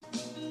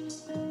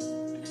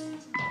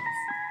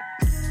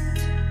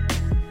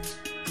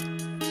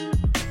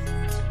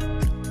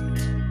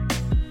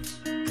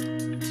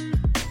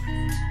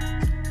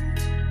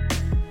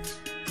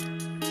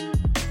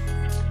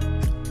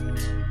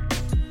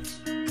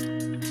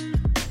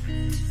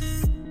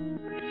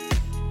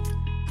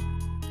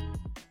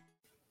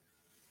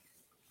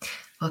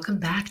Welcome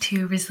back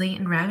to Resilient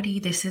and Rowdy.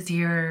 This is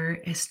your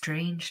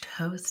estranged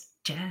host,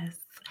 Jess.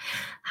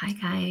 Hi,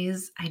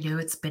 guys. I know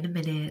it's been a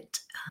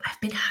minute.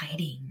 I've been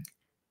hiding.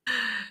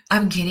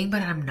 I'm kidding,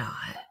 but I'm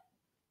not.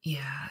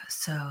 Yeah,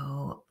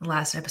 so the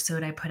last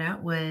episode I put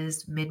out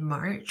was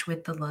mid-March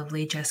with the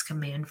lovely Jessica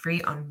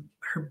Manfrey on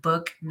her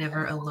book,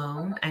 Never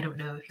Alone. I don't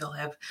know if y'all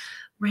have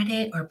read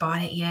it or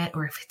bought it yet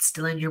or if it's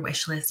still in your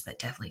wish list, but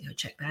definitely go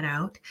check that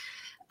out.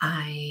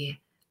 I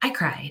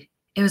cried.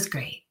 It was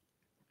great.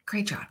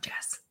 Great job,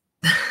 Jess.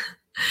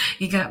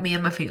 You got me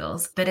in my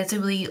feels, but it's a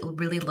really,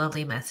 really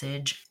lovely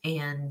message,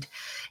 and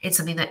it's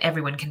something that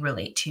everyone can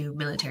relate to,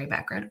 military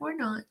background or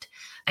not.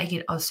 I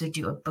could also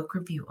do a book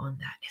review on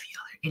that if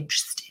y'all are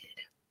interested.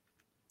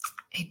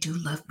 I do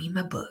love me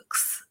my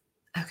books.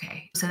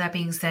 Okay, so that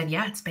being said,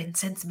 yeah, it's been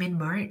since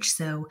mid-March,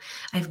 so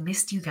I've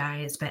missed you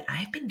guys, but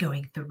I've been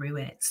going through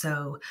it.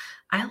 So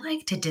I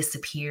like to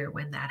disappear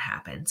when that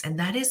happens, and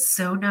that is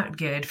so not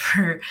good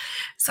for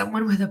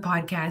someone with a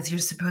podcast. You're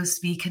supposed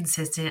to be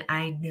consistent.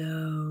 I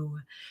know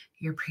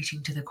you're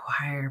preaching to the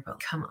choir, but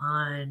come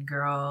on,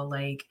 girl.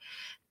 Like,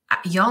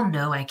 y'all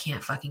know I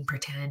can't fucking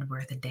pretend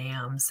worth a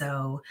damn.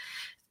 So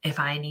if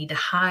I need to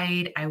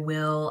hide, I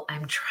will.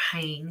 I'm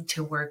trying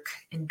to work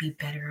and be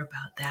better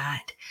about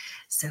that.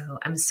 So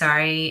I'm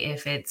sorry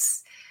if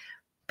it's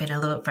been a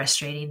little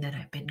frustrating that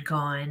I've been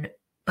gone,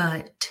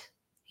 but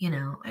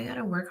I got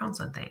to work on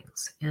some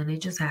things and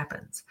it just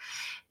happens.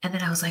 And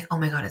then I was like, oh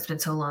my God, it's been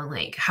so long.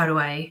 Like, how do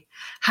I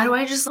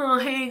just, oh,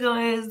 hey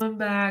guys, I'm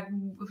back. I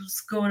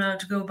was going out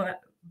to go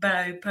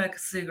buy a pack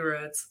of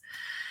cigarettes.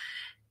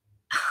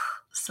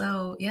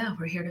 So yeah,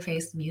 we're here to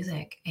face the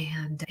music,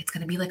 and it's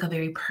going to be like a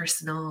very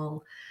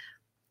personal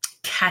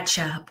catch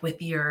up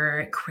with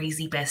your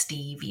crazy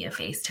bestie via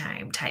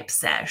FaceTime type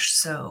sesh.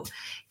 So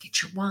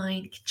get your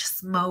wine, get your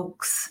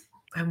smokes.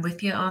 I'm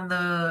with you on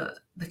the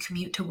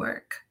commute to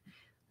work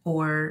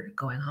or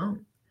going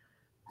home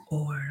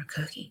or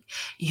cooking.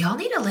 Y'all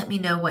need to let me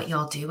know what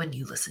y'all do when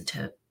you listen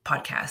to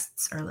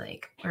podcasts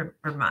or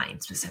mine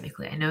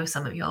specifically. I know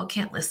some of y'all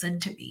can't listen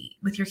to me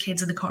with your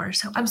kids in the car,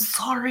 so I'm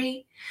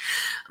sorry.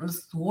 I'm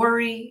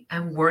sorry.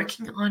 I'm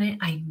working on it.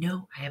 I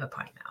know I have a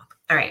potty mouth.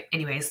 All right.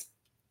 Anyways,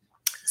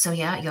 so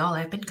yeah, y'all,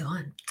 I've been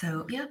gone.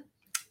 So yeah,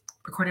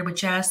 recorded with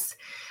Jess,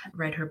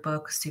 read her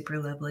book, super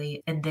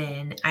lovely. And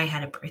then I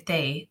had a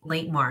birthday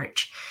late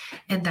March,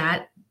 and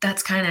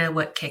that's kind of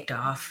what kicked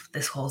off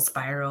this whole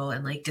spiral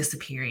and like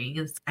disappearing.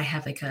 And I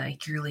have like a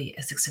yearly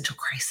existential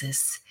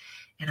crisis,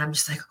 and I'm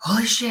just like,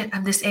 holy shit,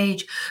 I'm this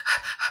age.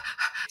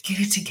 Get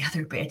it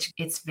together, bitch.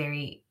 It's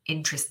very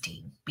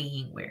interesting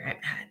being where I'm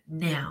at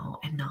now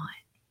and not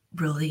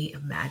really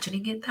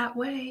imagining it that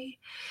way.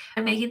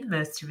 I'm making the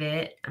most of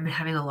it. I'm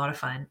having a lot of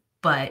fun,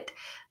 but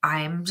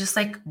I'm just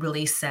like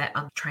really set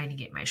on trying to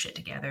get my shit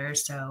together.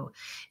 So,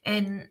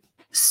 in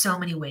so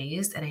many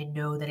ways, and I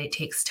know that it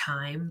takes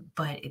time,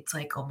 but it's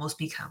like almost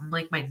become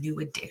like my new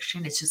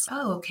addiction. It's just,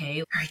 oh, okay,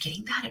 all right,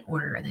 getting that in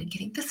order and then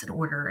getting this in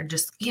order. And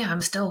just, yeah,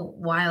 I'm still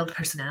wild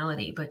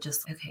personality, but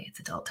just, okay,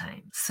 it's adult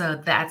time.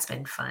 So that's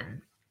been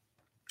fun.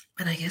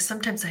 And I guess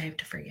sometimes I have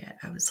to forget.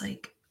 I was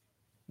like,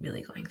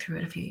 really going through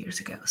it a few years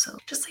ago. So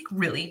just like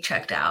really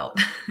checked out.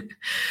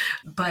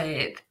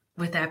 But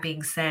with that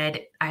being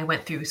said, I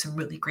went through some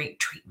really great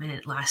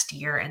treatment last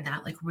year, and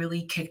that like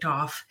really kicked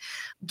off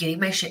getting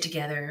my shit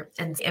together.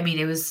 And I mean,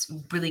 it was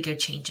really good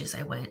changes.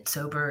 I went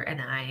sober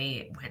and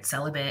I went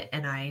celibate,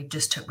 and I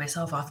just took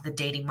myself off the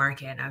dating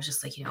market. And I was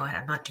just like, you know what?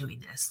 I'm not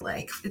doing this.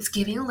 Like, it's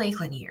giving a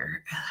Lakeland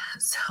year.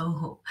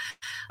 So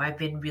I've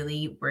been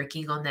really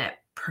working on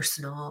that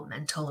personal,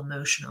 mental,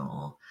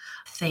 emotional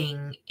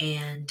thing,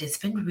 and it's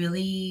been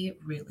really,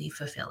 really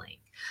fulfilling.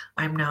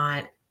 I'm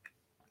not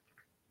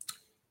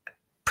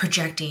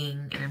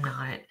projecting and I'm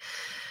not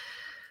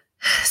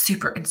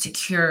super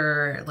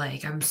insecure.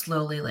 Like, I'm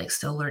slowly like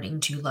still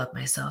learning to love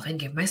myself and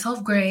give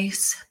myself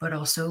grace, but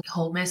also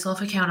hold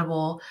myself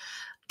accountable.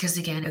 Because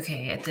again,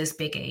 okay, at this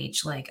big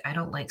age, like, I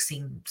don't like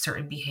seeing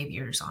certain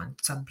behaviors on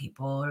some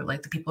people or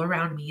like the people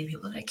around me, the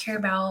people that I care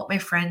about, my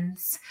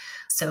friends.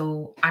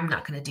 So I'm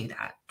not going to do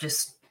that.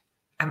 Just,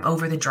 I'm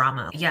over the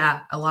drama.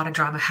 Yeah, a lot of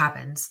drama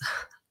happens.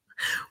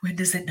 When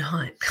does it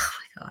not? Oh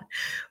my God.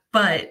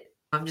 But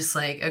I'm just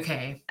like,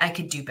 okay, I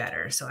could do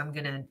better. So I'm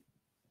going to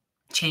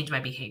change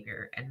my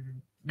behavior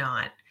and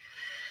not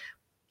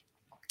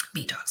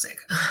be toxic.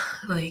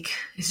 Like,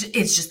 it's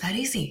just that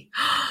easy.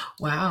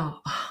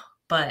 Wow.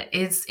 But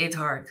it's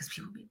hard because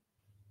people be,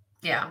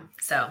 yeah.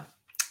 So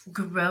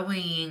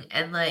growing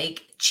and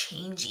like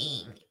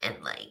changing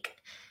and like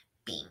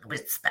being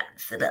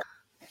responsible.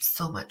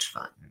 So much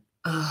fun.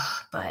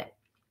 But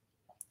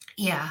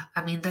yeah,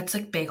 I mean, that's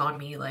like big on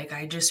me. Like,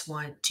 I just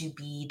want to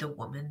be the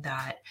woman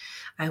that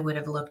I would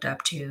have looked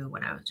up to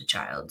when I was a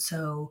child.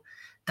 So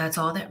that's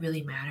all that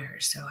really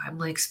matters. So I'm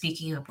like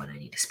speaking up when I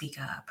need to speak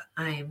up.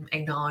 I'm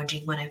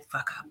acknowledging when I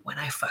fuck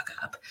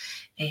up.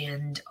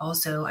 And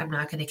also, I'm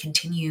not going to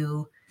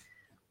continue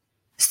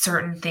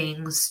certain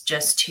things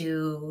just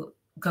to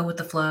go with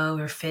the flow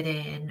or fit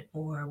in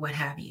or what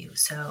have you.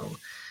 So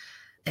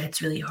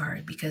That's really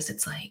hard because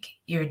it's like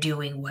you're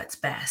doing what's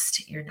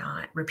best. You're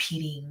not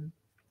repeating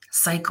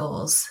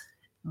cycles,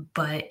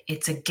 but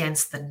it's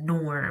against the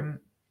norm,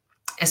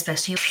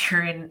 especially if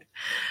you're in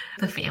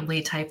the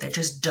family type that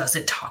just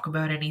doesn't talk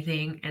about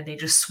anything and they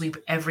just sweep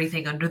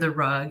everything under the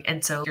rug.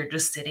 And so you're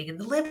just sitting in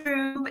the living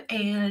room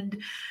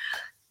and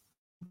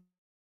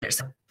there's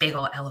a big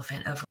old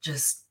elephant of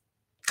just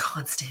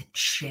constant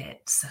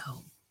shit. So,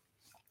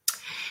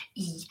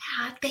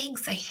 yeah,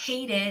 thanks. I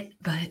hate it,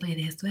 but it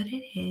is what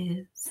it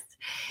is.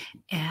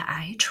 And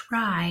I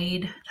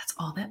tried. That's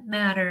all that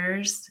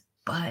matters.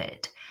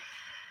 But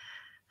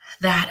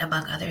that,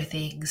 among other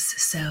things.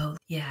 So,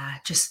 yeah,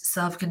 just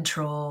self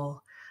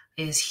control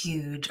is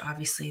huge,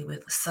 obviously,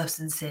 with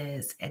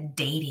substances and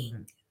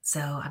dating. So,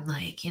 I'm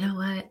like, you know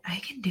what? I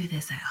can do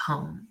this at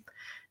home.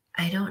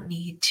 I don't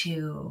need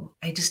to,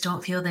 I just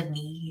don't feel the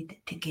need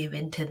to give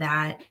into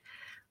that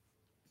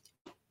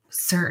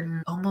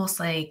certain, almost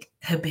like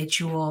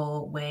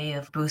habitual way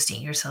of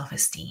boosting your self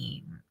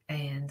esteem.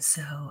 And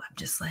so I'm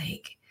just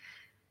like,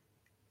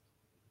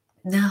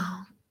 no,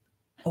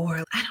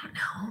 or I don't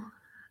know.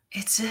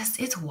 It's just,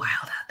 it's wild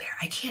out there.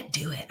 I can't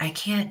do it. I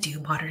can't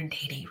do modern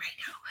dating right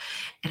now.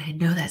 And I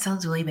know that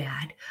sounds really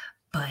bad,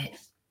 but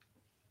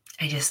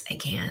I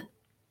can't.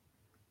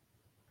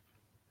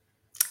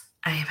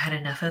 I have had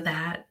enough of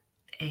that.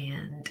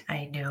 And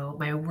I know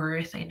my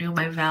worth, I know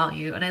my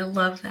value, and I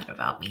love that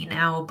about me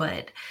now.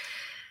 But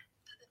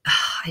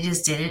I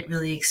just didn't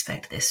really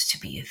expect this to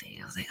be a thing.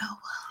 I was like, oh,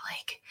 well,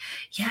 like,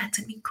 yeah, it's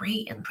gonna be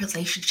great, and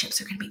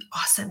relationships are gonna be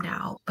awesome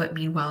now. But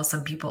meanwhile,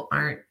 some people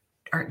aren't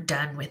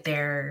done with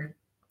their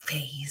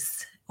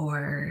phase,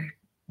 or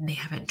they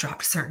haven't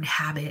dropped certain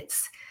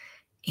habits,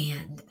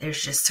 and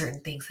there's just certain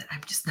things that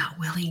I'm just not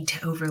willing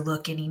to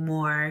overlook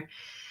anymore.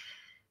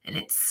 And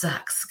it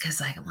sucks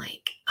because I'm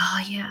like, oh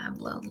yeah, I'm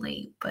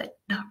lonely, but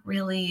not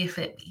really if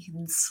it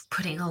means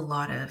putting a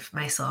lot of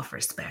my self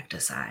respect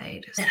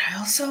aside. And I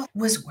also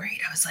was worried.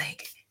 I was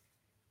like,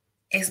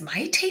 is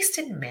my taste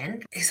in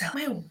men, is that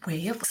my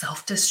way of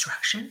self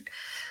destruction?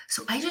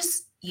 So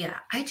yeah,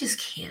 I just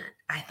can't.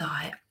 I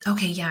thought,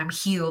 okay, yeah, I'm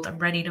healed. I'm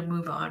ready to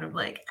move on. I'm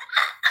like,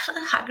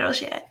 hot girl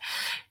shit.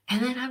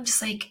 And then I'm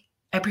just like,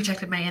 I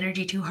protected my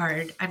energy too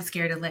hard. I'm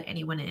scared to let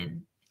anyone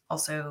in.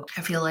 Also,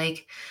 I feel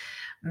like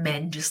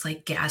men just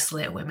like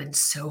gaslit women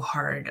so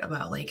hard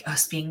about like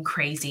us being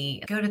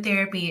crazy. Go to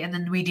therapy, and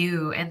then we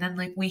do, and then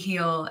like we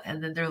heal,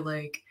 and then they're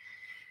like,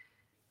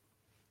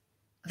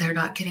 they're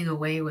not getting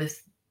away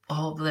with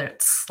all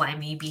that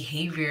slimy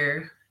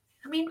behavior.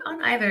 I mean,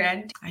 on either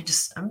end,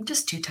 I'm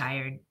just too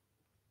tired.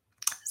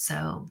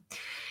 So,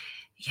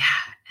 yeah.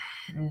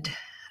 And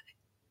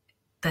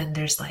then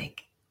there's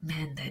like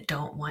men that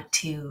don't want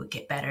to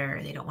get better.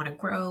 They don't want to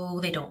grow.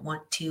 They don't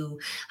want to,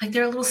 like,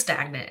 they're a little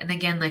stagnant. And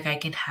again, like, I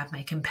can have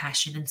my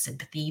compassion and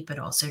sympathy, but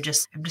also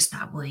just, I'm just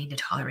not willing to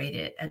tolerate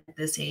it at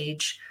this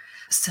age.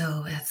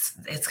 So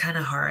it's kind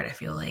of hard. I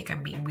feel like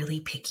I'm being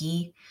really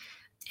picky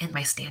and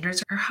my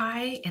standards are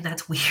high, and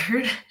that's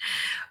weird.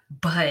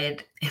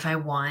 But if I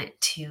want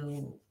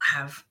to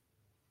have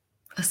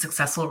a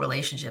successful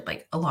relationship,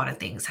 like a lot of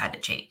things had to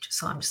change.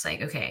 So I'm just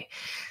like, okay.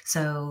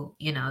 So,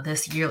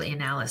 this yearly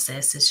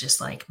analysis is just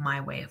like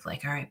my way of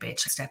like, all right, bitch,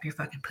 step your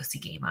fucking pussy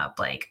game up.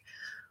 Like,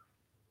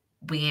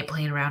 we ain't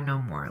playing around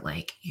no more.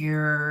 Like,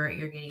 you're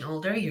getting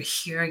older, you're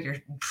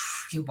here,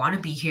 you want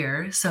to be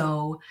here.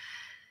 So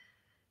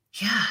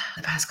yeah,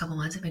 the past couple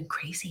months have been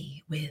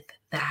crazy with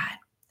that.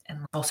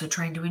 And also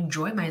trying to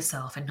enjoy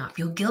myself and not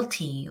feel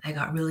guilty. I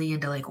got really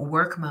into like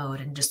work mode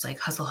and just like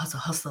hustle, hustle,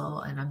 hustle.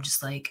 And I'm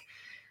just like,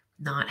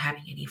 not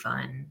having any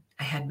fun.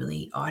 I had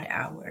really odd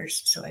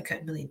hours, so I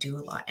couldn't really do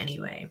a lot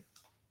anyway.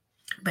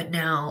 But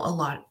now a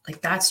lot,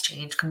 like, that's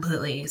changed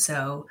completely.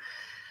 So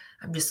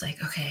I'm just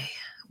like, okay,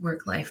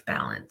 work life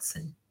balance.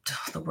 And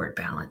the word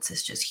balance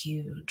is just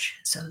huge.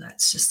 So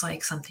that's just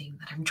like something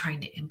that I'm trying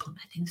to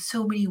implement in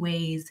so many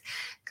ways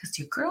because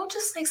your girl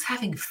just likes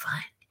having fun.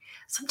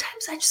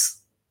 Sometimes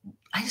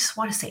I just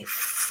want to say,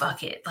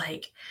 fuck it.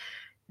 Like,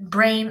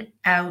 brain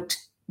out,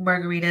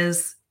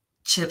 margaritas,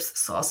 chips,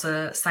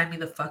 salsa, sign me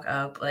the fuck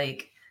up.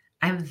 Like,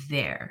 I'm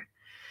there.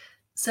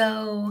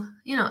 So,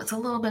 it's a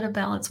little bit of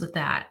balance with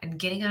that. And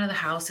getting out of the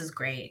house is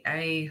great.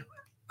 I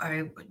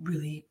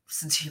really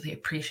sincerely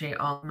appreciate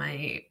all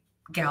my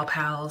gal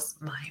pals,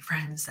 my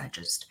friends that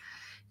just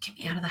get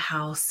me out of the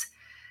house.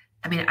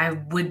 I mean, I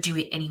would do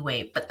it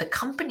anyway, but the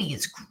company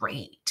is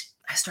great.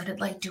 I started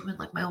like doing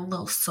like my own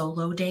little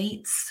solo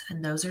dates,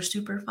 and those are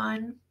super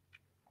fun,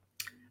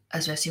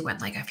 especially when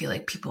like I feel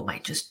like people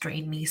might just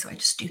drain me, so I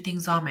just do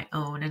things on my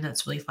own, and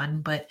that's really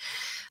fun. But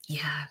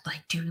yeah,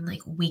 like doing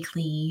like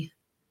weekly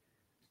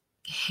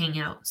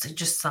hangouts and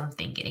just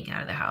something, getting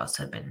out of the house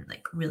have been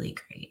like really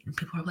great. And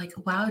people are like,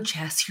 wow,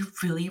 Jess, you're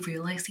really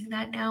realizing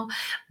that now?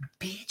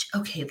 Bitch,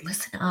 okay,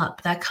 listen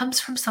up. That comes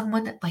from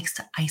someone that likes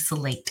to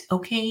isolate,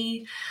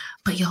 okay?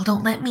 But y'all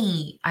don't let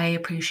me. I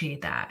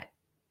appreciate that.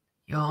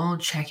 Y'all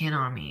check in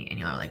on me and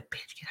y'all are like,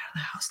 bitch, get out of the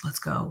house. Let's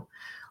go.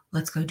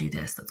 Let's go do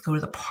this. Let's go to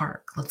the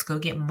park. Let's go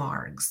get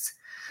margs.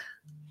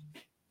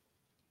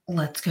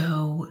 Let's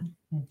go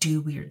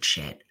do weird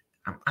shit,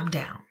 I'm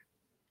down.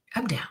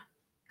 I'm down.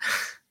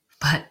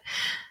 But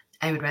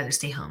I would rather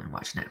stay home and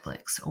watch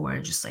Netflix or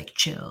just like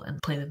chill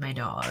and play with my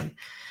dog.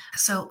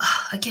 So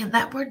again,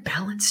 that word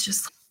balance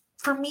just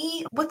for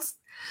me, what's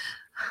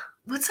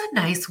a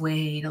nice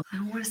way to, I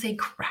don't want to say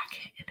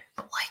crackhead,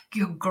 but like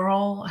your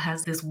girl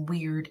has this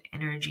weird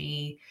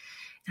energy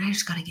and I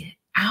just got to get it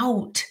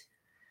out.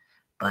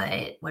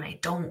 But when I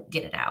don't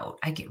get it out,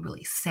 I get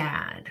really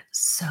sad.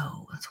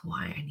 So that's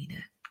why I need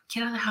to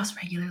get out of the house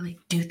regularly,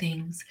 do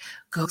things,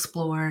 go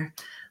explore.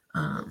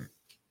 Um,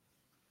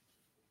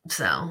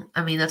 so,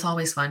 I mean, that's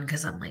always fun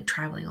because I'm like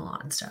traveling a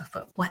lot and stuff.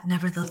 But what,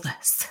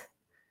 nevertheless,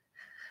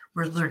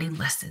 we're learning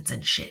lessons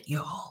and shit,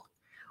 y'all.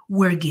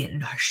 We're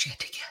getting our shit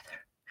together.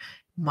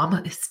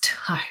 Mama is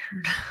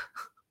tired.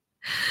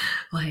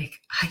 Like,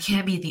 I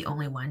can't be the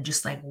only one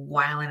just like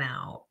wilding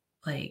out.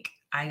 Like,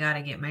 I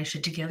gotta get my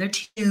shit together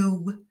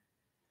too.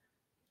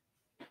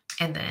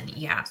 And then,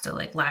 yeah, so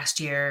like last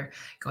year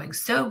going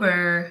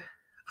sober,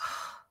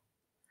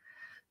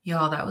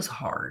 y'all, that was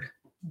hard,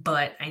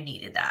 but I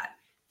needed that.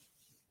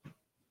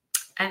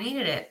 I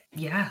needed it.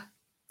 Yeah.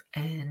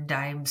 And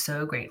I'm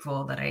so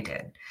grateful that I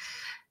did.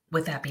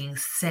 With that being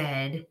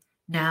said,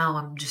 now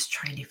I'm just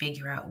trying to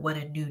figure out what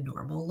a new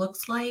normal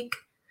looks like,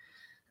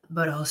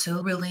 but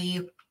also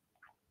really,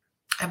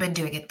 I've been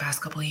doing it the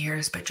past couple of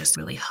years, but just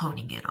really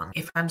honing in on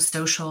if I'm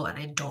social and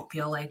I don't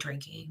feel like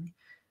drinking,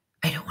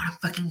 I don't want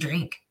to fucking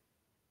drink.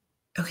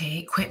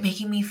 Okay, quit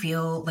making me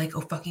feel like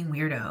a fucking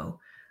weirdo.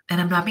 And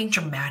I'm not being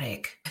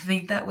dramatic. I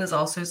think that was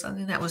also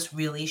something that was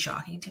really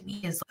shocking to me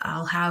is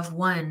I'll have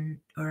one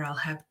or I'll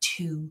have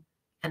two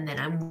and then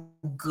I'm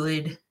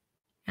good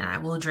and I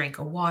will drink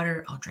a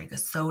water, I'll drink a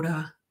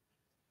soda,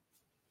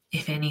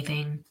 if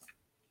anything.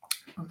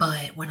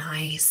 But when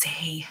I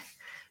say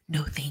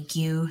no thank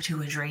you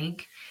to a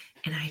drink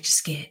and I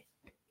just get,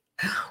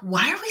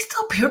 why are we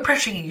still peer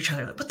pressuring each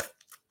other? What the,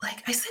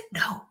 like I said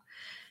no.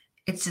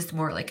 It's just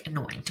more like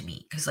annoying to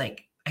me because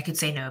like I could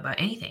say no about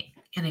anything.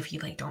 And if you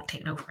like don't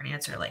take no for an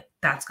answer, like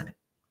that's gonna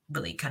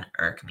really kind of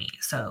irk me.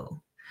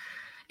 So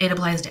it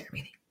applies to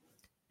everything.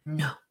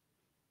 No,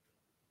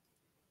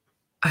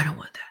 I don't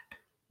want that.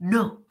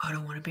 No, I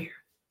don't want a beer.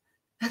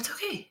 That's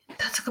okay.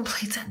 That's a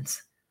complete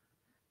sentence.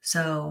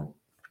 So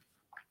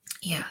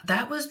yeah,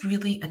 that was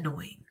really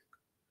annoying.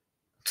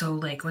 So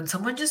like when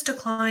someone just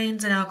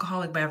declines an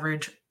alcoholic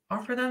beverage,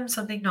 offer them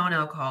something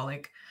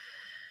non-alcoholic.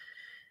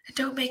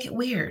 Don't make it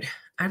weird.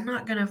 I'm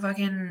not gonna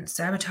fucking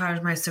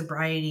sabotage my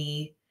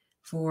sobriety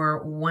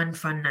for one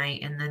fun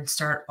night and then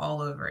start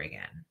all over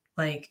again.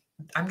 Like,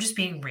 I'm just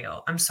being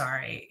real. I'm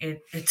sorry.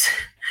 It's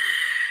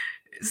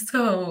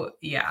so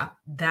yeah,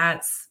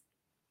 that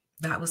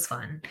was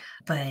fun,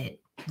 but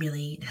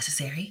really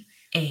necessary.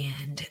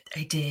 And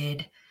I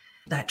did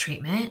that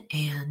treatment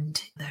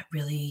and that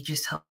really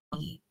just helped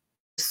me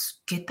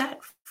just get that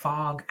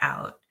fog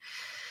out.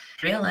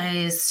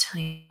 Realized,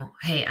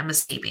 hey, I'm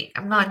escaping.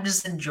 I'm not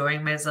just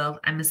enjoying myself,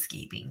 I'm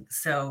escaping.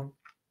 So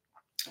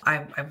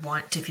I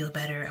want to feel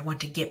better. I want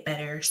to get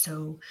better.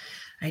 So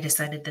I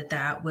decided that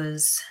that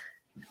was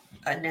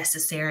a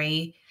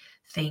necessary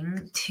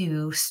thing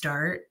to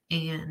start.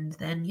 And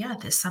then, yeah,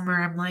 this summer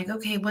I'm like,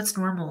 okay, what's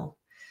normal?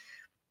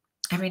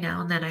 Every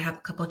now and then I have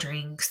a couple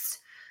drinks.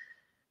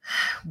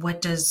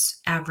 What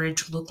does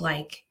average look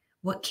like?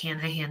 What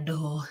can I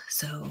handle?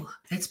 So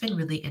it's been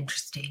really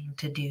interesting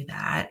to do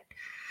that.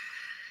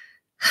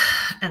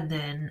 And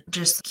then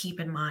just keep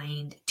in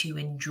mind to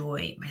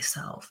enjoy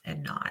myself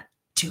and not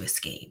to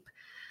escape.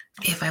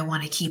 If I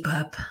want to keep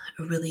up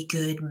a really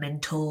good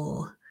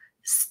mental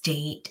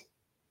state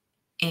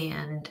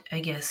and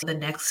I guess the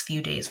next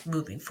few days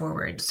moving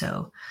forward.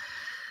 So,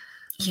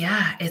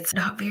 yeah, it's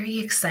not very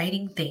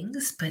exciting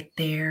things, but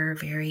they're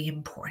very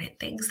important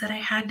things that I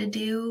had to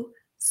do.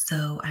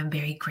 So, I'm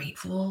very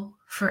grateful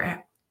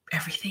for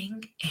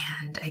everything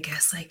and I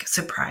guess like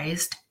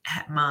surprised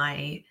at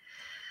my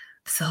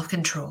self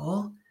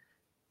control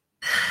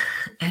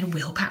and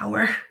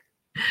willpower.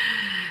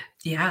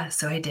 Yeah,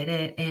 so I did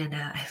it, and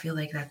I feel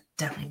like that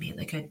definitely made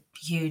like a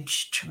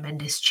huge,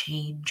 tremendous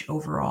change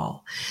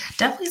overall.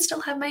 Definitely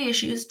still have my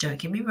issues, don't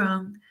get me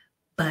wrong,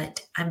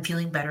 but I'm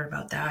feeling better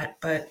about that.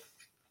 But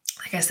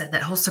like I said,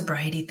 that whole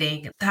sobriety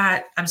thing,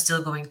 that I'm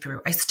still going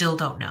through. I still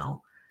don't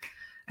know.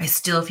 I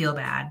still feel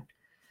bad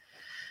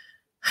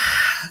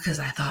because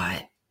I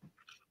thought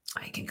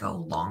I could go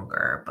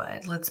longer,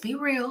 but let's be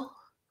real.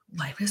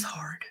 Life is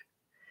hard.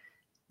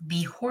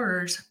 The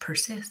horrors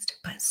persist,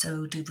 but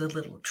so do the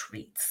little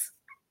treats.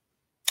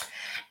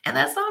 And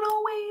that's not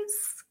always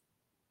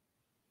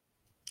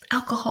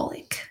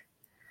alcoholic.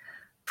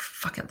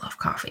 Fucking love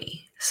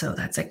coffee. So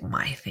that's like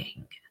my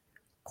thing.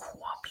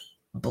 Coffee.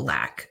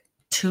 Black.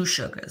 2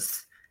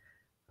 sugars.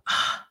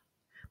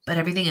 But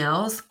everything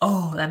else,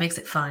 oh, that makes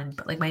it fun.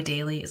 But like my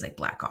daily is like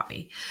black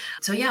coffee.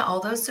 So yeah,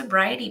 all those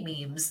sobriety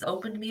memes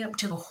opened me up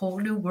to a whole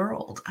new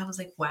world. I was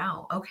like,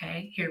 wow,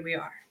 okay, here we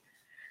are.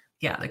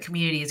 Yeah, the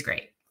community is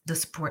great. The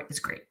support is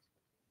great.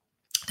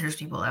 there's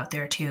people out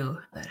there too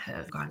that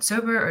have gone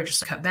sober or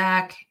just cut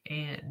back.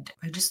 And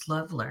I just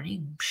love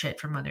learning shit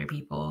from other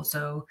people.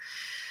 So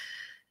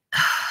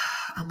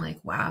I'm like,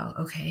 wow,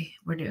 okay,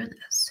 we're doing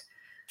this.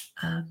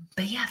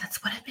 But yeah,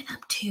 that's what I've been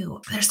up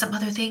to. There's some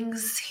other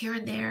things here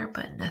and there,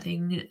 but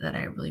nothing that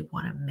I really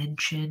want to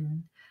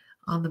mention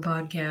on the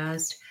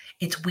podcast.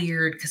 It's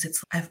weird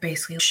because I've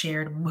basically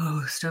shared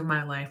most of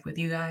my life with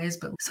you guys,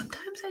 but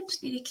sometimes I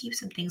just need to keep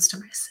some things to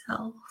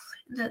myself.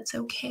 That's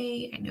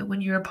okay. I know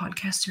when you're a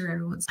podcaster,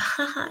 everyone's,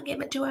 haha,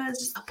 give it to us,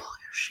 just up all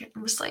your shit.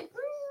 I'm just like,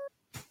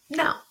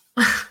 no.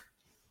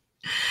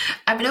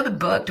 I'm an open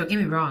book, don't get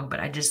me wrong, but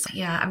I'm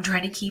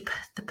trying to keep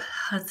the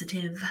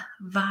positive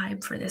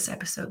vibe for this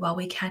episode while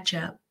we catch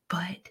up.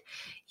 But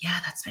yeah,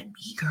 that's been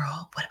me,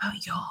 girl. What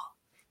about y'all?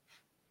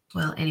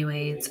 Well,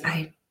 anyways,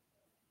 I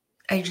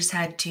just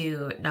had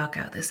to knock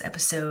out this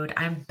episode.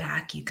 I'm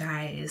back, you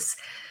guys.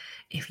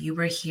 If you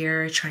were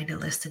here trying to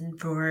listen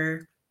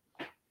for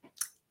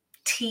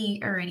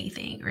tea or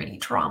anything or any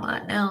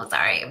trauma, no,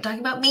 sorry, I'm talking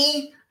about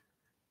me.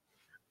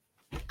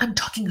 I'm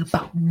talking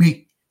about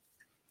me.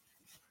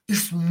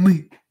 It's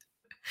me.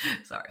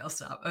 Sorry, I'll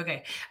stop.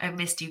 Okay. I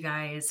missed you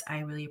guys. I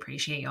really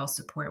appreciate y'all's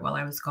support while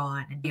I was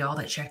gone, and y'all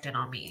that checked in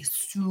on me.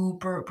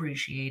 Super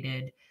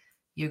appreciated.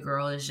 Your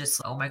girl is just,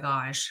 oh my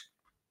gosh.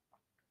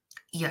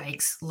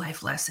 Yikes.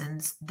 Life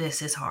lessons.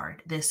 This is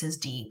hard. This is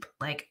deep.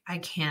 Like, I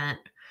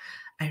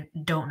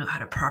don't know how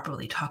to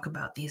properly talk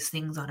about these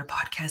things on a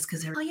podcast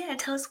because they're, oh yeah,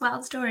 tell us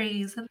wild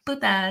stories,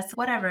 putas,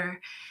 whatever.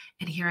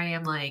 And here I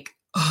am like,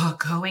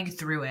 going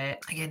through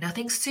it. Again,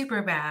 nothing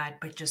super bad,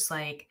 but just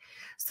like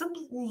some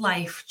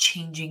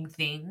life-changing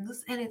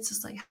things. And it's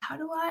just like, how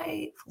do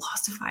I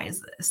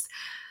philosophize this?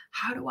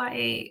 How do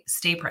I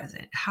stay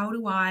present? How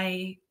do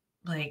I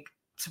like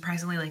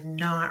surprisingly like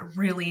not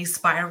really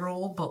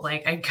spiral, but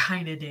like I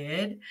kind of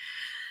did.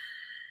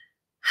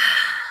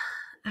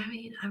 I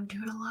mean, I'm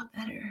doing a lot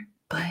better,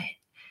 but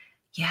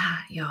yeah,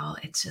 y'all,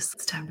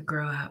 it's time to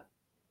grow up.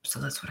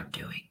 So that's what I'm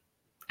doing.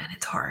 And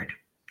it's hard.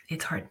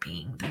 It's hard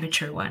being the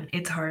mature one.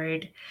 It's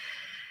hard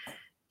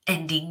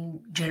ending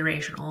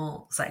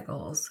generational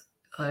cycles.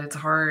 It's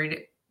hard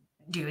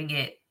doing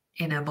it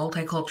in a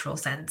multicultural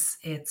sense.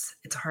 It's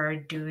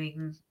hard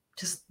doing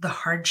just the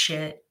hard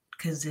shit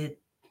because it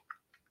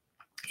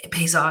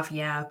pays off,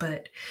 yeah,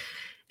 but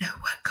at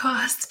what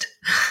cost?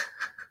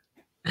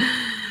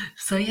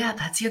 So yeah,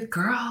 that's your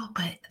girl,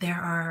 but there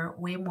are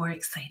way more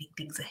exciting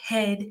things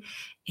ahead.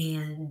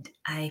 And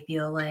I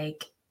feel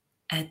like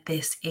at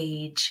this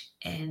age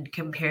and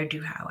compared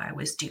to how I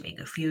was doing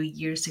a few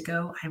years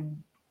ago,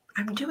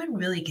 I'm doing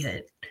really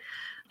good.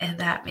 And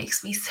that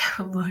makes me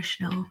so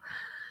emotional,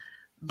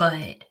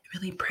 but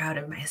really proud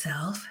of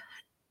myself.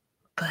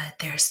 But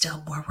there's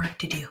still more work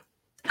to do.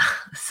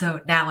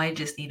 So now I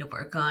just need to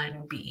work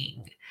on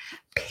being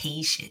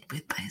patient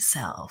with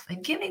myself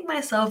and giving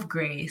myself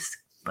grace.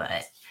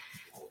 But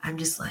I'm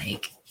just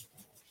like,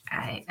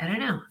 I don't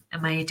know.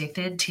 Am I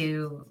addicted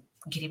to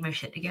getting my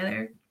shit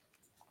together?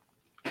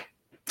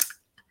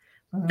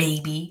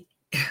 Maybe.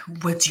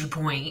 What's your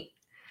point?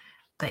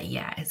 But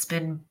yeah, it's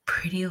been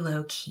pretty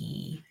low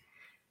key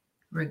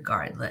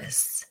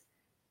regardless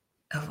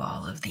of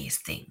all of these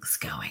things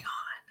going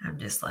on. I'm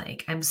just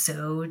like, I'm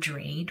so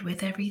drained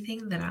with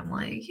everything that I'm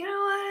like, you know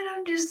what?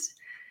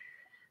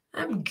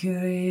 I'm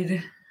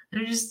good.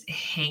 I'm just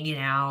hanging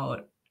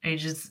out. I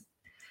just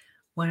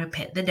want to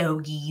pet the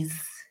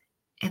doggies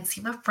and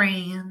see my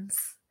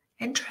friends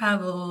and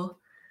travel.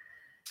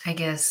 I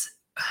guess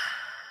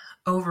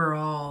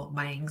overall,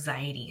 my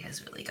anxiety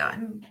has really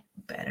gotten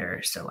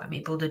better. So I'm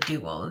able to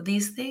do all of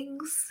these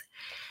things.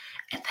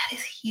 And that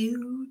is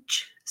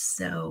huge.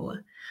 So,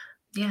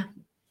 yeah,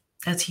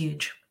 that's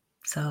huge.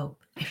 So,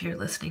 if you're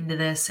listening to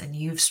this and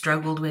you've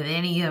struggled with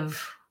any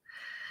of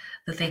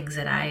the things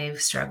that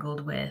I've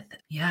struggled with,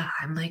 yeah,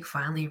 I'm like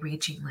finally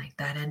reaching like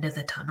that end of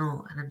the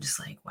tunnel. And I'm just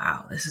like,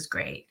 wow, this is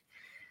great.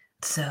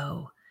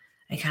 So,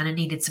 I kind of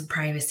needed some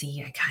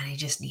privacy. I kind of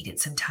just needed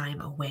some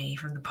time away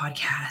from the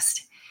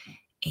podcast.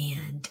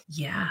 And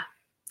yeah,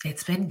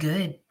 it's been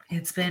good.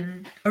 It's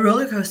been a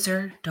roller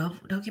coaster.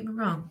 Don't get me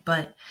wrong,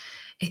 but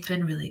it's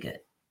been really good.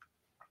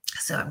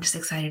 So I'm just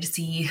excited to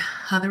see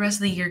how the rest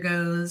of the year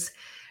goes.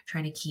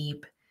 Trying to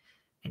keep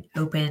an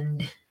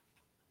open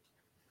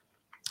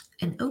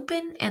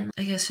and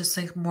I guess just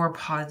like more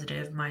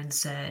positive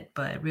mindset.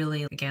 But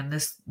really, again,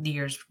 this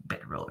year's been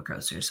a roller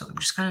coaster. So I'm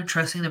just kind of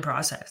trusting the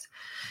process.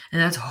 And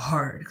that's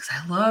hard because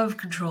I love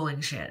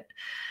controlling shit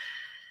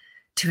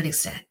to an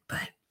extent,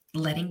 but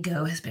letting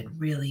go has been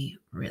really,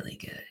 really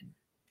good.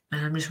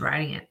 And I'm just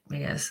riding it, I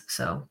guess.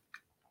 So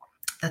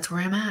that's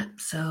where I'm at.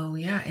 So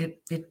yeah,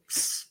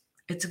 it's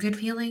a good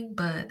feeling,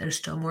 but there's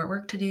still more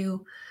work to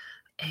do.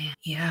 And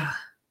yeah,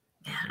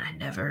 man, I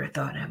never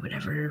thought I would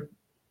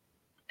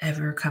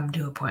ever come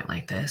to a point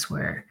like this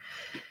where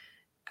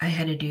I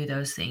had to do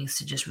those things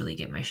to just really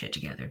get my shit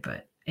together,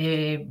 but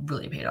it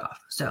really paid off.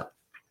 So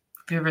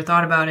if you ever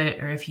thought about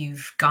it or if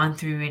you've gone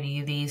through any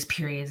of these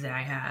periods that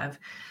I have,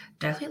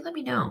 definitely let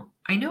me know.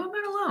 I know I'm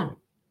not alone.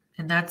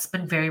 And that's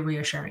been very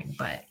reassuring,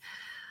 but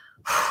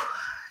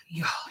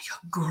Yeah,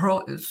 your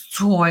girl is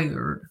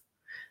tired.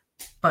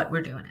 But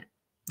we're doing it.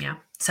 Yeah.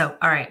 So,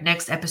 all right,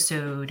 next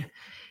episode,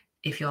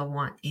 if y'all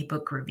want a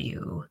book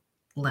review,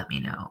 let me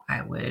know.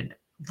 I would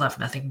love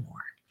nothing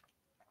more.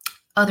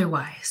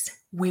 Otherwise,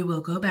 we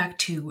will go back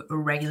to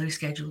regular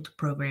scheduled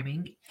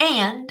programming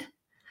and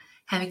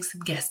having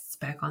some guests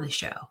back on the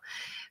show,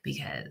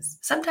 because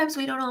sometimes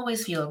we don't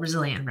always feel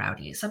resilient and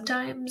rowdy.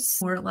 Sometimes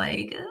we're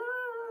like,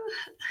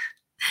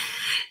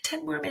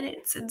 10 more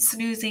minutes and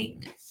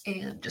snoozing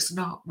and just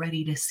not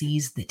ready to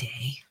seize the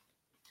day.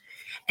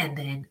 And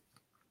then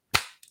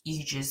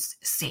you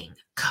just sing,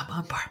 "Come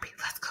on, Barbie,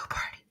 let's go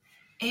party."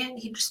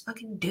 And you just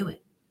fucking do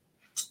it.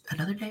 Just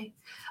another day.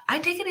 I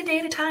take it a day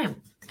at a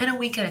time and a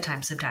week at a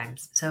time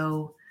sometimes.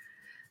 So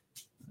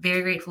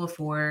very grateful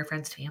for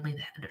friends and family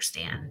that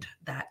understand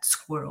that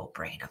squirrel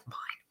brain of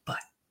mine. But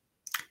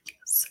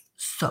yes.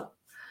 So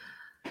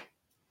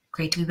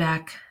great to be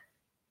back.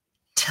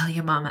 Tell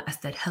your mama I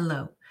said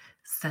hello.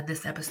 Send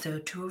this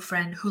episode to a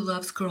friend who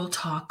loves girl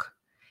talk.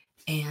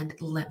 And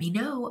let me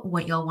know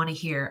what y'all want to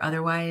hear.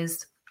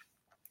 Otherwise,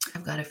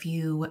 I've got a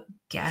few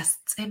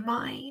guests in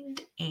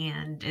mind,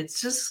 and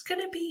it's just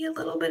going to be a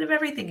little bit of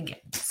everything again.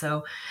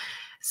 So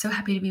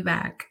happy to be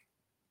back.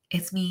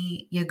 It's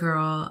me, your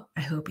girl.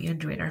 I hope you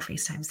enjoyed our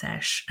FaceTime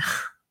sesh.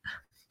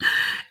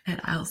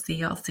 And I'll see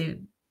y'all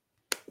soon.